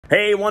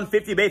Hey,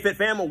 150 BayFit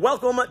fam,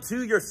 welcome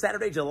to your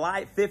Saturday,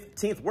 July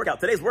 15th workout.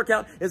 Today's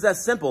workout is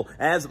as simple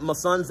as my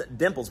son's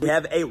dimples. We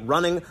have a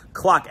running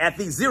clock. At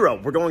the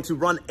 0, we're going to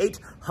run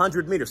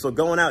 800 meters. So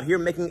going out here,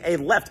 making a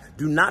left.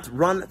 Do not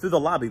run through the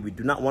lobby. We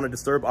do not want to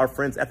disturb our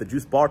friends at the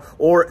juice bar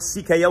or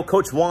CKO.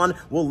 Coach Juan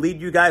will lead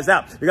you guys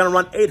out. You're going to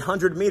run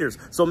 800 meters.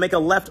 So make a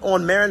left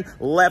on Marin,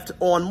 left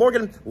on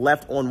Morgan,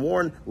 left on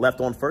Warren, left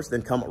on First,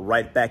 then come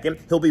right back in.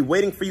 He'll be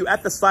waiting for you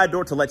at the side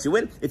door to let you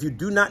in. If you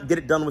do not get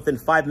it done within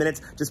 5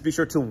 minutes, just be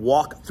sure to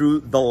walk through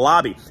the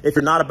lobby. If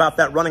you're not about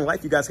that running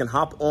life, you guys can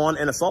hop on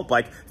an assault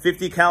bike.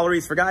 50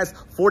 calories for guys,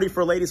 40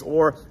 for ladies,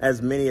 or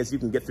as many as you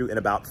can get through in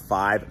about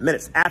 5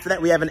 minutes. After that,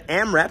 we have an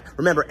AMRAP.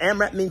 Remember,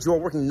 AMRAP means you are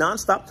working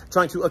nonstop,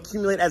 trying to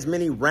accumulate as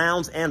many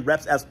rounds and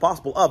reps as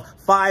possible of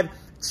 5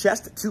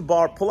 chest to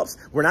bar pull-ups.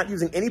 We're not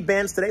using any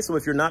bands today, so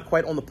if you're not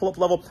quite on the pull-up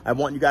level, I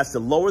want you guys to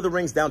lower the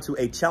rings down to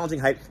a challenging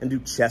height and do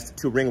chest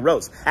to ring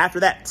rows.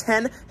 After that,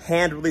 10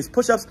 hand release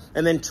push-ups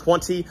and then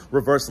 20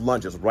 reverse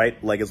lunges.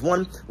 Right leg is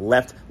 1,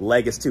 left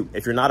leg is 2.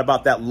 If you're not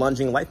about that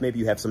lunging life, maybe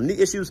you have some knee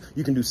issues,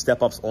 you can do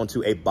step-ups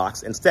onto a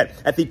box instead.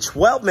 At the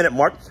 12-minute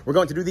mark, we're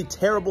going to do the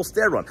terrible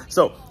stair run.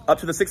 So up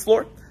to the 6th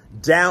floor,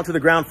 down to the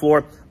ground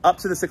floor, up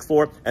to the 6th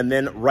floor, and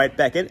then right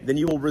back in. Then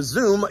you will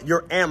resume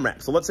your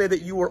AMRAP. So let's say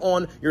that you were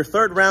on your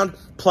 3rd round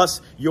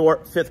plus your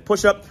 5th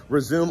push-up.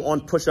 Resume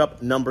on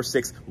push-up number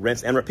 6,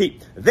 rinse and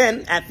repeat.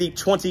 Then at the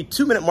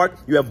 22-minute mark,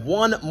 you have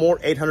one more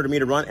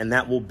 800-meter run, and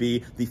that will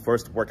be the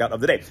first workout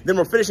of the day. Then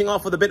we're finishing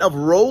off with a bit of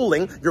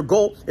rolling. Your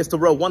goal is to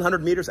row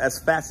 100 meters as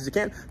fast as you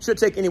can. Should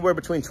take anywhere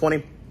between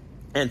 20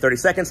 and 30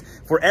 seconds.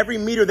 For every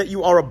meter that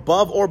you are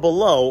above or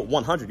below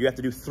 100, you have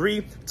to do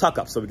 3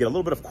 tuck-ups. So we get a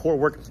little bit of core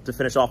work to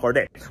finish off our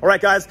day. All right,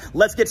 guys,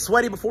 let's get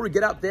sweaty before we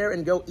get out there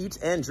and go eat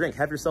and drink.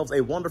 Have yourselves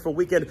a wonderful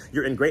weekend.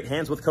 You're in great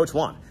hands with Coach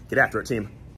Juan. Get after it, team.